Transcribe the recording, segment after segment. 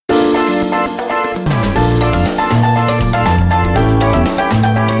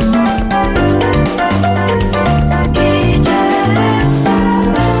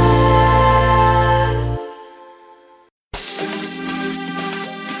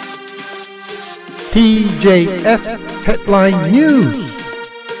TJS ヘッドラインニュース。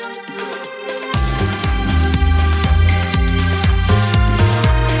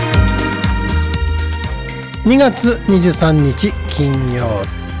2月23日金曜日。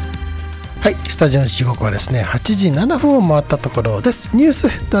はい、スタジオの時刻はですね8時7分を回ったところです。ニュース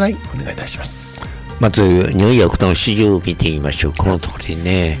ヘッドラインお願いいたします。まずニューヨークの市場を見てみましょう。このところに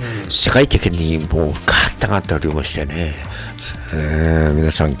ね、世界的にもうガーッと上がっておりましてね、皆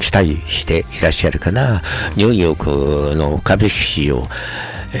さん期待していらっしゃるかな。ニューヨークの株式市場、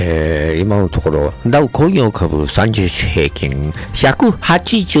今のところダウ工業株30種平均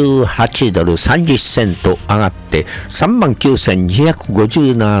188ドル30セント上がって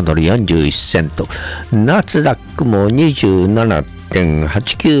39,257ドル41セント、ナスダックも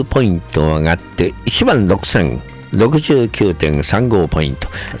27.89 ポイント上がって16,069.35 ポイント、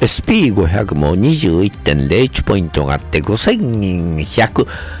 SP500 も 21.01 ポイント上がって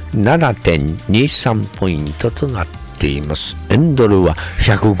5,107.23 ポイントとなっています。円ドルは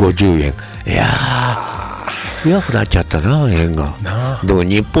150円。いやー弱くなっちゃったな、円が。でも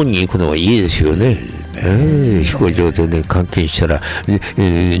日本に行くのはいいですよね。飛行場でね換金したら、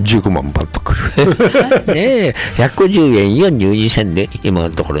15万バッとくるね、150円42銭で今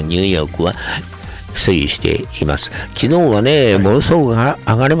のところニューヨークは推移しています。昨日はね、ものすごく上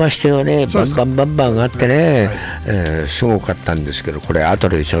がりましたよね。バンバンバンバン上がってね、すごかったんですけど、これ後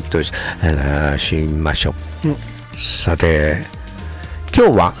でちょっとしましょう。さて今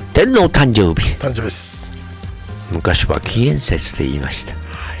日は天皇誕生日。誕生日です。昔は紀元節で言いました。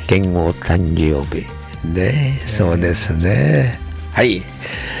天皇誕生日ね、そうですね。はい、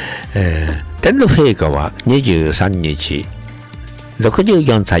天皇陛下は23日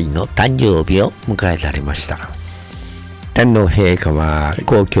64歳の誕生日を迎えられました。天皇陛下は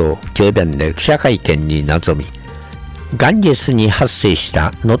皇居宮殿で記者会見に臨み、元日に発生し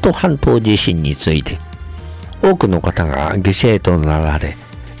た能登半島地震について、多くの方が犠牲となられ、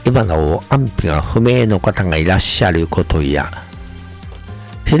今なお安否が不明の方がいらっしゃることや、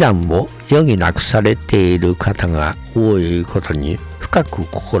避難を余儀なくされている方が多いことに深く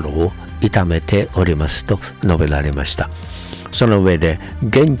心を痛めておりますと述べられました。その上で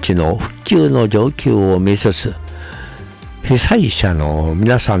現地の復旧の状況を見つつ、被災者の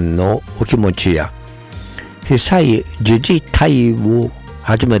皆さんのお気持ちや被災自治体を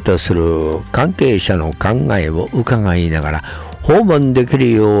はじめとする関係者の考えを伺いながら訪問でき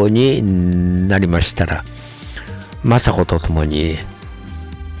るようになりましたら、雅子とともに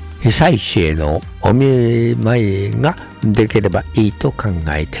被災地へのお見舞いができればいいと考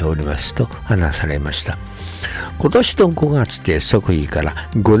えておりますと話されました。今年の5月で即位から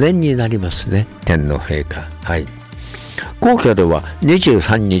5年になりますね、天皇陛下。はい、皇居では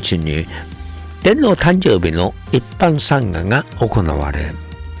23日に天皇誕生日の一般参賀が行われ、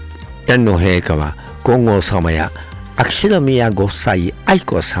天皇陛下は皇后様や秋篠宮ご夫妻、愛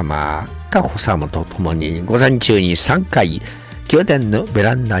子様、佳子様とともに午前中に3回宮殿のベ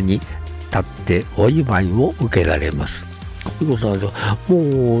ランダに立ってお祝いを受けられます。もう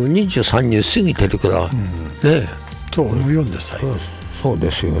23日過ぎてるから、ね、そう読んでさ、そう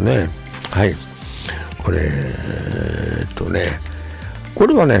ですよね。はい、これこ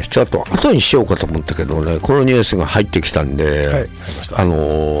れはねちょっと後にしようかと思ったけどね、このニュースが入ってきたんで、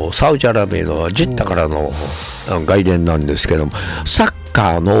サウジアラビアのジッダからの外伝なんですけども、サッ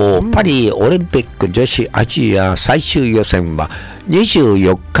カーのパリオリンピック女子アジア最終予選は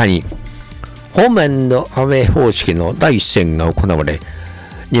24日にホーム&アウェー方式の第一戦が行われ、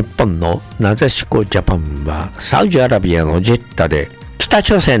日本のなでしこジャパンはサウジアラビアのジッダで北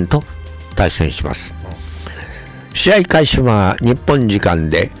朝鮮と対戦します。試合開始は日本時間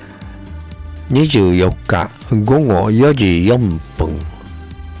で24日午後4時4分。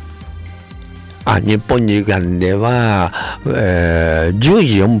日本時間では、10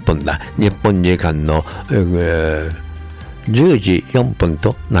時4分だ。日本時間の、10時4分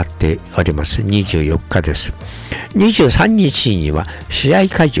となっております。24日です。23日には試合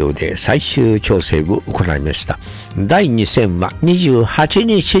会場で最終調整を行いました。第2戦は28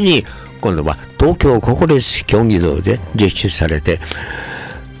日に今度は東京国立競技場で実施されて、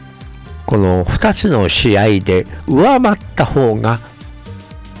この2つの試合で上回った方が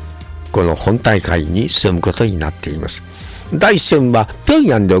この本大会に進むことになっています。第1戦は平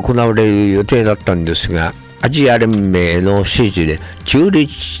壌で行われる予定だったんですが、アジア連盟の指示で中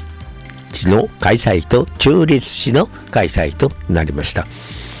立地の開催となりました。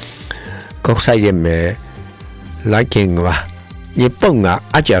国際連盟ランキングは日本が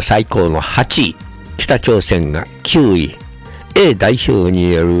アジア最高の8位、北朝鮮が9位、A 代表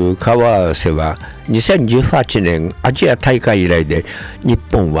による顔合わせは2018年アジア大会以来で日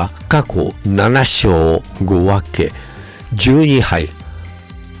本は過去7勝5分け12敗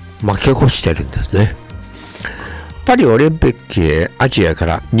負け越してるんですね。パリオリンピックへアジアか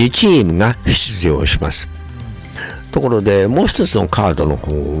ら2チームが出場します。ところでもう一つのカードの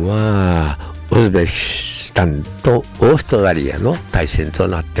方はウズベキスタンとオーストラリアの対戦と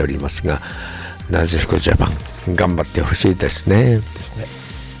なっておりますが、なぜジャパン頑張ってほしいですね。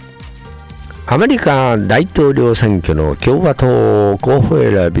アメリカ大統領選挙の共和党候補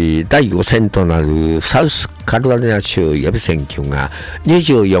選び第5戦となるサウスカロライナ州予備選挙が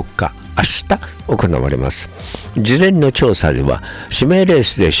24日明日行われます。事前の調査では指名レー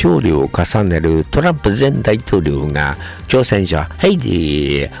スで勝利を重ねるトランプ前大統領が挑戦者ヘイ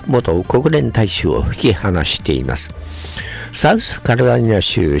リー元国連大使を引き離しています。サウスカロライナ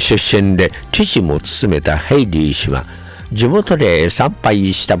州出身で知事も務めたヘイリー氏は地元で参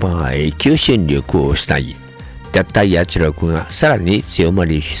拝した場合求心力を失い脱退圧力がさらに強ま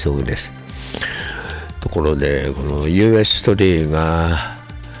りそうです。ところでこの US トデイが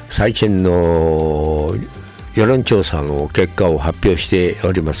最新の世論調査の結果を発表して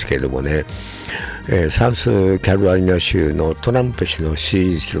おりますけれどもね、サウスカロライナ州のトランプ氏の支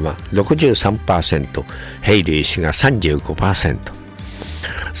持率は 63%、ヘイリー氏が 35%。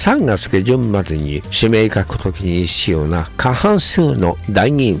3月下旬までに指名獲得に必要な過半数の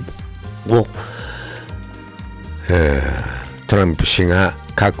代議員を、トランプ氏が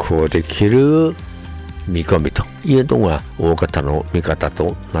確保できる見込みというのが大方の見方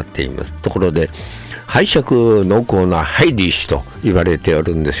となっています。ところで敗色濃厚なヘイリー氏と言われてお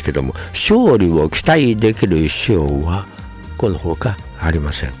るんですけども、勝利を期待できる指標はこのほかあり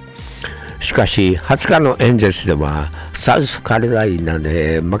ません。しかし20日の演説ではサウスカロライナ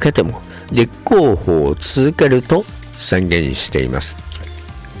で負けても立候補を続けると宣言しています。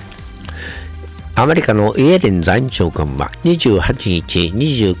アメリカのイエレン財務長官は28日、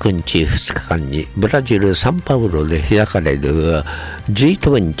29日2日間にブラジル・サンパウロで開かれる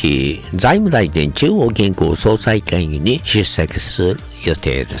G20 財務大臣中央銀行総裁会議に出席する予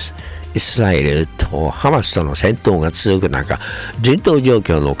定です。イスラエルとハマスとの戦闘が続く中、人道状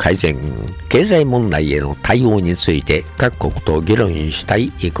況の改善、経済問題への対応について各国と議論した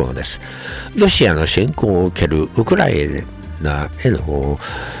い意向です。ロシアの侵攻を受けるウクライナへの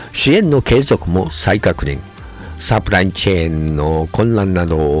支援の継続も再確認、サプライチェーンの混乱な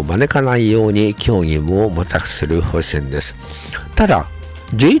どを招かないように協議を模索する方針です。ただ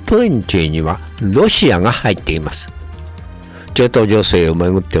G20 にはロシアが入っています。中東情勢をめ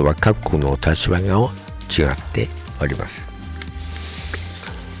ぐっては各国の立場が違っております。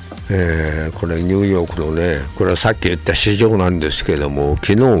これニューヨークのね、これはさっき言った市場なんですけども、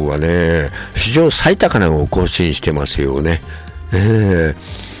昨日はね史上最高値を更新してますよね。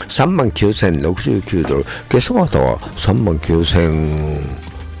39,069ドル、今朝方は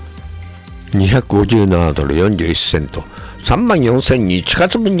39,257ドル41セント、34,000に近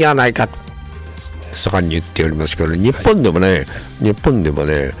づくんじゃないかと盛んに言っておりますけど、日本でもね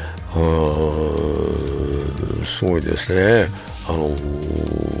すごいですね。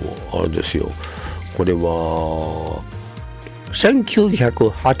あれですよ、これは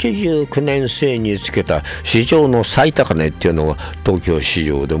1989年生につけた市場の最高値っていうのが東京市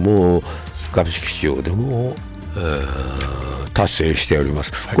場でも株式市場でも、達成しておりま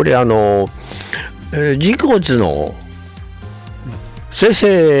す。これ人工知能生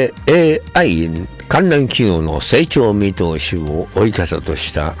成 AI 関連企業の成長見通しを追い風と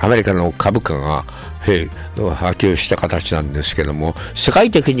したアメリカの株価が波及した形なんですけども、世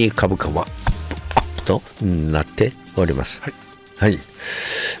界的に株価はアップとなっております。はい、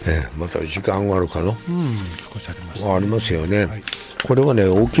また時間があるかな。少しありますね。ありますよね。これはね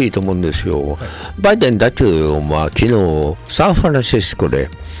大きいと思うんですよ。バイデン大統領は昨日サンフランシスコで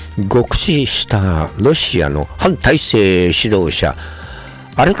極死したロシアの反体制指導者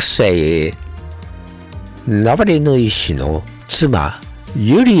アレクセイ・ナバリヌイ氏の妻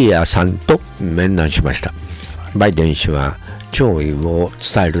ユリアさんと面談しました。バイデン氏は弔意を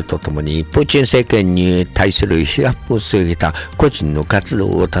伝えるとともにプーチン政権に対する批判を続けた個人の活動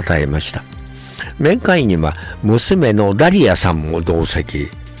を称えました。面会には娘のダリアさんも同席。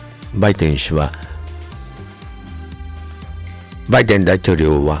バイデン大統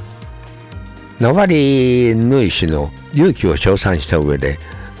領はナバリヌイ氏の勇気を称賛した上で、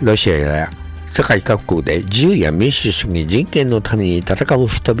ロシアや世界各国で自由や民主主義、人権のために戦う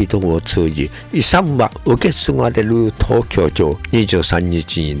人々を通じ遺産は受け継がれると強調。23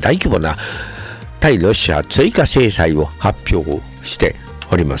日に大規模な対ロシア追加制裁を発表して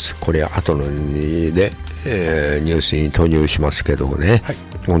おります。これは後ので、ニュースに登場しますけどもね、はい、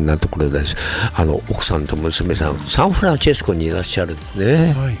こんなところです。奥さんと娘さん、サンフランシスコにいらっしゃるんです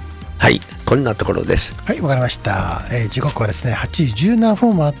ね。はい、はい、こんなところです。はい、わかりました。時刻はですね、8時17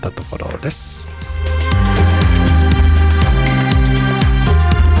分もあったところです。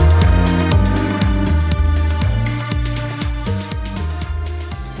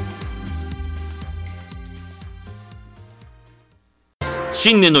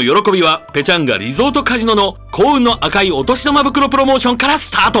新年の喜びはペチャンガリゾートカジノの幸運の赤いお年玉袋プロモーションから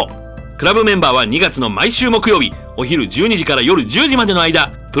スタート。クラブメンバーは2月の毎週木曜日お昼12時から夜10時までの間、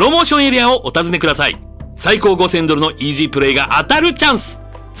プロモーションエリアをお尋ねください。最高$5000のイージープレイが当たるチャンス。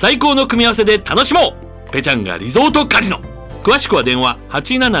最高の組み合わせで楽しもう。ペチャンガリゾートカジノ。詳しくは電話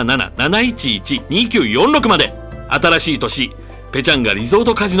 877-711-2946 まで。新しい年ペチャンガリゾー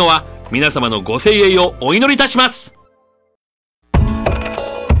トカジノは皆様のご声援をお祈りいたします。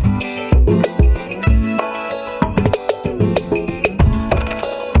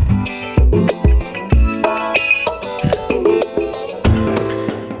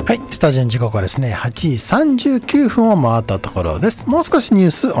はい、スタジオの時刻はですね、8時39分を回ったところです。もう少しニュ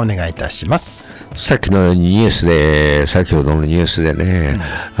ースお願いいたします。先ほどのニュースでね、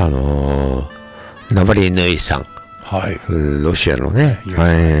ナバリヌイさん、はい、ロシアのね、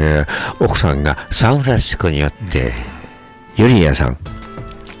奥さんがサンフランシスコによって、ユリアさん、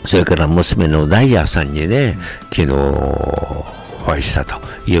それから娘のダイヤさんにね、昨日お会いしたと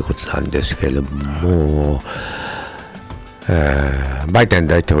いうことなんですけれども、バイデン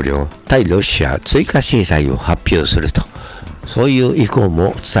大統領、対ロシア追加制裁を発表すると、そういう意向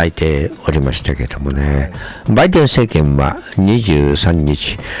も伝えておりましたけどもね、バイデン政権は23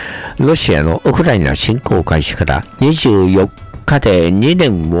日、ロシアのウクライナ侵攻開始から24日で2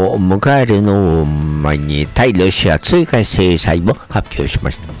年を迎えるのを前に、対ロシア追加制裁を発表し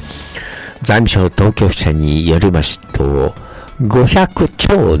ました。財務省当局者によりますと、500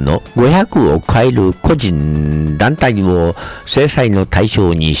兆の500を超える個人団体を制裁の対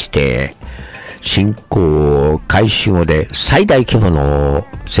象にして、侵攻開始後で最大規模の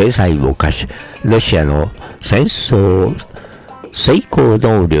制裁を科し、ロシアの戦争遂行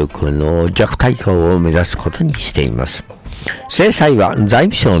能力の弱体化を目指すことにしています。制裁は財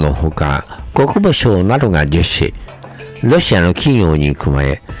務省のほか国務省などが実施、ロシアの企業に加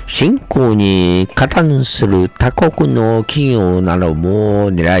え、侵攻に加担する他国の企業など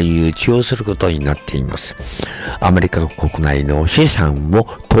も狙い撃ちをすることになっています。アメリカ国内の資産を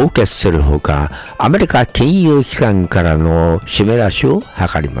凍結するほか、アメリカ金融機関からの締め出しを図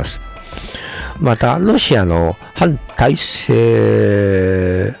ります。また、ロシアの反体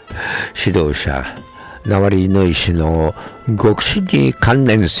制指導者、ナワリヌイ氏の極死に関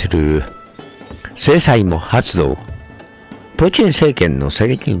連する制裁も発動。プーチン政権の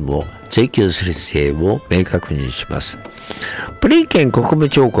責任を追及する姿勢を明確にします。ブリンケン国務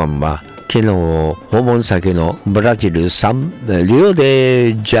長官は昨日訪問先のブラジルリオ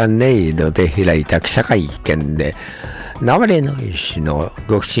デジャネイロで開いた記者会見で、ナワリヌイ氏の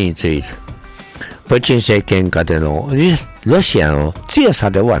極死について、プーチン政権下でのロシアの強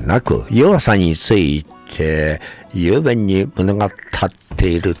さではなく弱さについて雄弁に物語って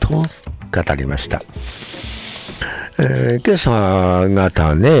いると語りました。今朝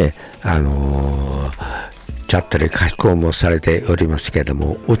方ね、チャットで書き込みもされておりますけれど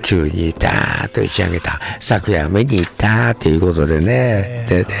も、宇宙にダーッと打ち上げた、昨夜目に行ったということでね、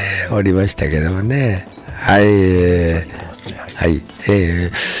でおりましたけどもね、はい、はい、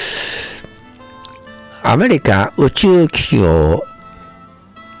アメリカ宇宙企業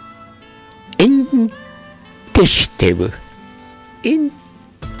インテシティブ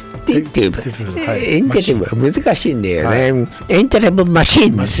難しいんだよね、はい、インテレブマシ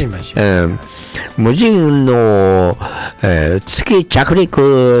ンズ、無人の、月着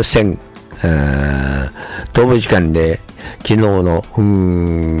陸船、東部時間で昨日の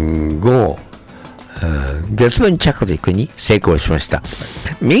午後、月面着陸に成功しました。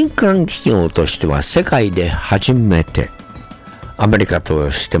民間企業としては世界で初めて、アメリカ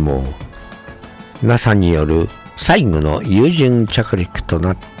としても NASA による最後の有人着陸と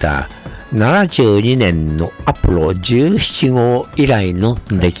なった72年のアポロ17号以来の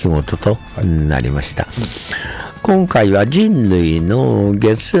出来事となりました。今回は人類の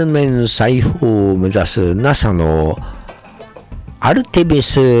月面再訪を目指す NASA のアルテミ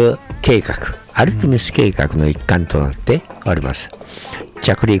ス計画の一環となっております。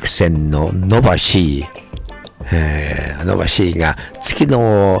着陸船のノバ C が月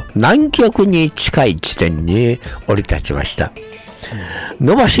の南極に近い地点に降り立ちました。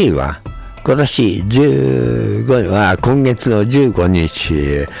ノバ C は今月の15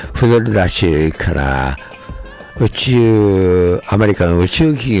日フロリダ州からアメリカの宇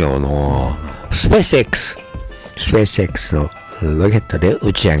宙企業のスペース X のロケットで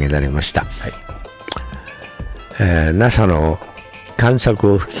打ち上げられました。NASA の観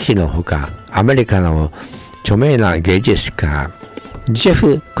測機器のほか、アメリカの著名な芸術家ジェ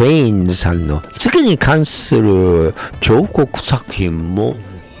フ・クイーンズさんの月に関する彫刻作品も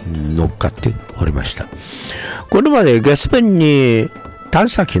乗っかっておりました。これまで月面に探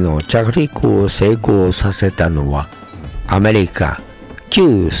査機の着陸を成功させたのはアメリカ、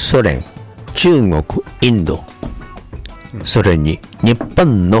旧ソ連、中国、インド、それに日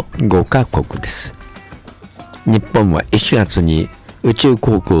本の5カ国です。日本は1月に宇宙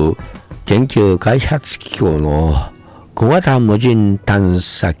航空研究開発機構の小型無人探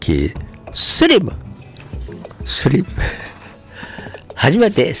査機スリム初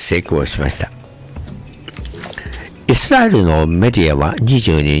めて成功しました。イスラエルのメディアは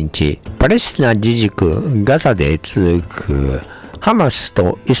22日、パレスチナ自治区ガザで続くハマス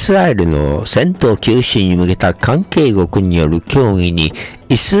とイスラエルの戦闘休止に向けた関係国による協議に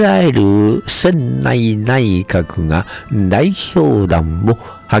イスラエル船内内閣が代表団を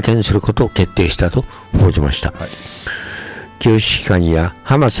派遣することを決定したと報じました。休止期間や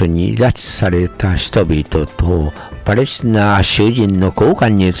ハマスに拉致された人々とパレスチナ囚人の交換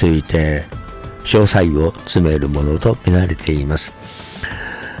について詳細を詰めるものと見られています。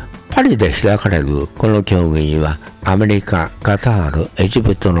パリで開かれるこの協議にはアメリカ、カタール、エジ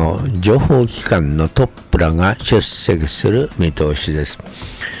プトの情報機関のトップらが出席する見通しです。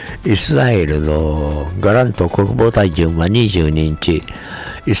イスラエルのガラント国防大臣は22日、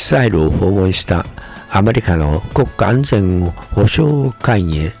イスラエルを訪問したアメリカの国家安全保障会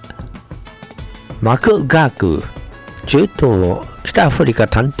議マクガーク中東北アフリカ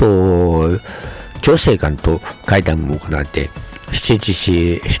担当調整官と会談を行って人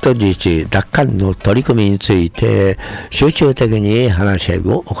質奪還の取り組みについて集中的に話し合い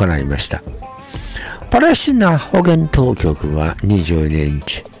を行いました。パレスチナ保健当局は22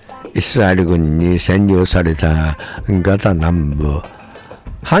日、イスラエル軍に占領されたガザ南部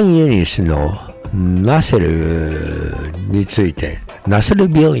ハンユニスのナセル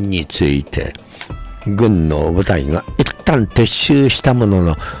病院について軍の部隊が一旦撤収したもの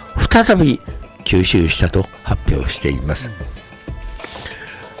の再び急襲したと発表しています。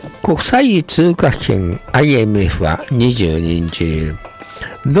国際通貨基金 IMF は22日、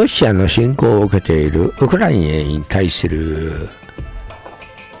ロシアの侵攻を受けているウクライナに対する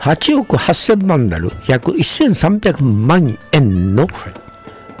8億8000万ドル約1300万円の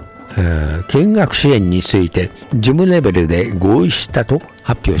金額支援について事務レベルで合意したと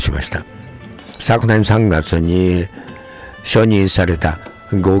発表しました。昨年3月に承認された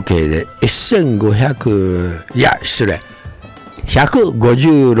合計で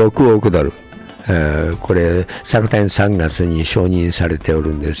156億ドル、これ昨年3月に承認されてお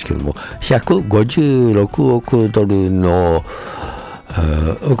るんですけども、156億ドルの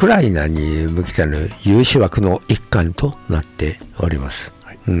ウクライナに向けての融資枠の一環となっております。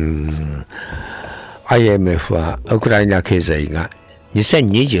IMF はウクライナ経済が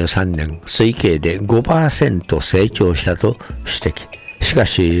2023年推計で 5% 成長したと指摘。しか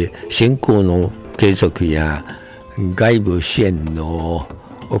し侵攻の継続や外部支援の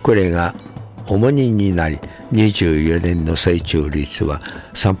遅れが重荷になり、24年の成長率は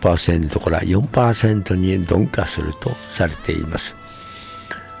 3% から 4% に鈍化するとされています。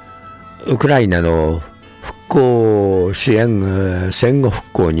ウクライナの復興支援、戦後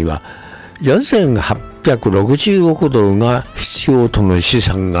復興には4860億ドルが必要との試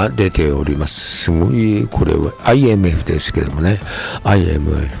算が出ております。すごい、これは IMF ですけどもね、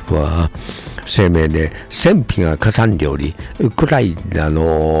IMF は声明で戦費がかさんでおり、ウクライナ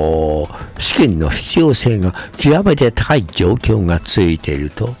の資金の必要性が極めて高い状況が続いている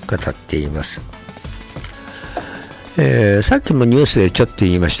と語っています。さっきもニュースでちょっと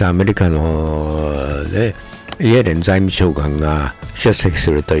言いましたアメリカの、イエレン財務長官が出席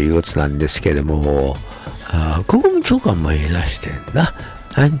するということなんですけれども、国務長官もいらしてんだ。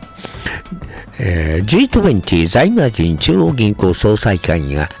G20 財務大臣中央銀行総裁会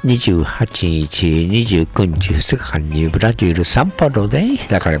議が28日、29日2日間にブラジル・サンパウロで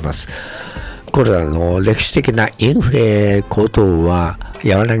開かれます。コロナの歴史的なインフレ高騰は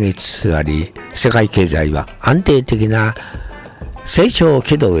和らぎつつあり、世界経済は安定的な成長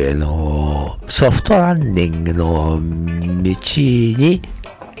軌道へのソフトランディングの道に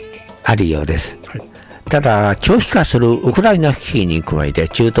あるようです。ただ、長期化するウクライナ危機に加えて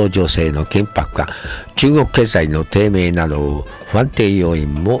中東情勢の緊迫化、中国経済の低迷など不安定要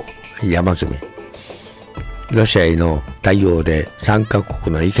因も山積み。ロシアへの対応で3カ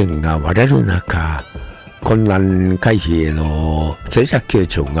国の意見が割れる中、困難回避への政策協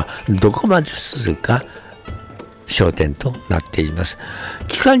調がどこまで進むか焦点となっています。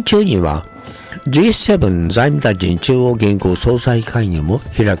期間中には G7 財務大臣中央銀行総裁会議も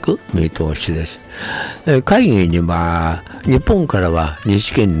開く見通しです。会議には日本からは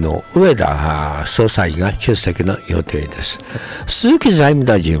日銀の植田総裁が出席の予定です。鈴木財務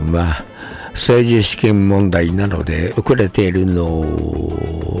大臣は政治資金問題などで遅れている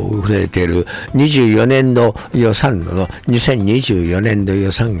24年度予算の2024年度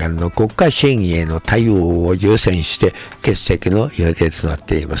予算案の国会審議への対応を優先して欠席の予定となっ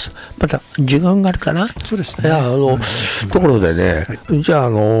ています。また時間があるかな。そうですね。ところでね、じゃあ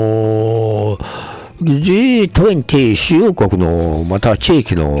G20 主要国のまた地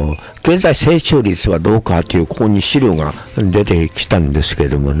域の経済成長率はどうかというここに資料が出てきたんですけれ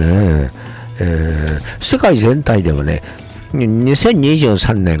どもね、世界全体ではね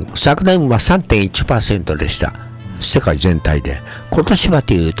2023年昨年は 3.1% でした。世界全体で。今年は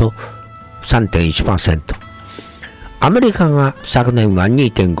というと 3.1%。アメリカが昨年は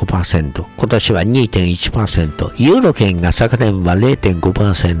 2.5%、今年は 2.1%、ユーロ圏が昨年は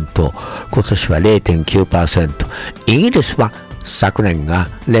 0.5%、今年は 0.9%、イギリスは昨年が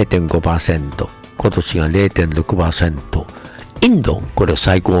 0.5%、今年が 0.6%、インド、これ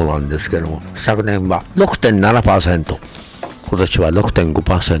最高なんですけども、昨年は 6.7%、今年は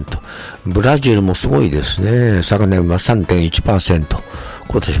 6.5%、ブラジルもすごいですね。昨年は 3.1%、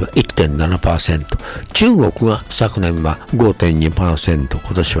今年は 1.7%、中国が昨年は 5.2%、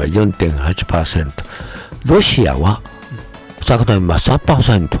今年は 4.8%、ロシアは昨年は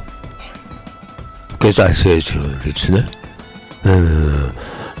 3%、経済成長率ね。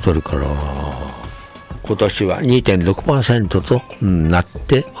それから今年は 2.6% となっ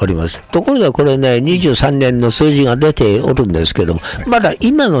ております。ところでこれね、23年の数字が出ておるんですけども、まだ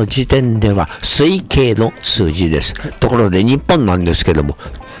今の時点では推計の数字です。ところで日本なんですけども、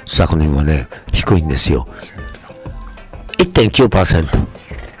昨年はね、低いんですよ。1.9%。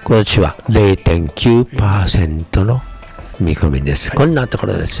今年は 0.9% の見込みです。こんなとこ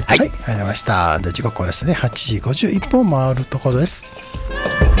ろです。はい。はい、ありがとうございました。で、時刻はですね、8時51分を回るところです。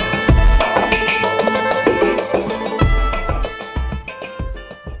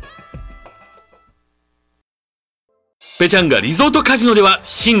ペチャンガリゾートカジノでは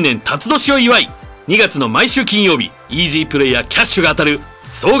新年辰年を祝い、2月の毎週金曜日、イージープレイやキャッシュが当たる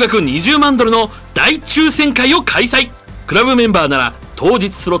総額$20万の大抽選会を開催。クラブメンバーなら当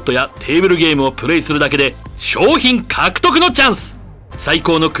日スロットやテーブルゲームをプレイするだけで商品獲得のチャンス。最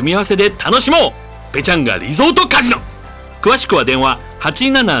高の組み合わせで楽しもう。ペチャンガリゾートカジノ。詳しくは電話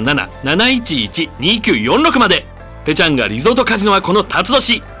 877-711-2946 まで。ペチャンガリゾートカジノはこの辰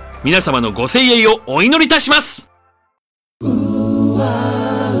年、皆様のご声援をお祈りいたします。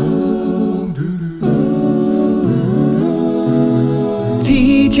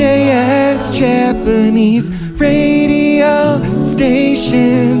TJS Japanese Radio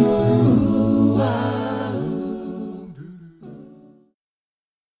Station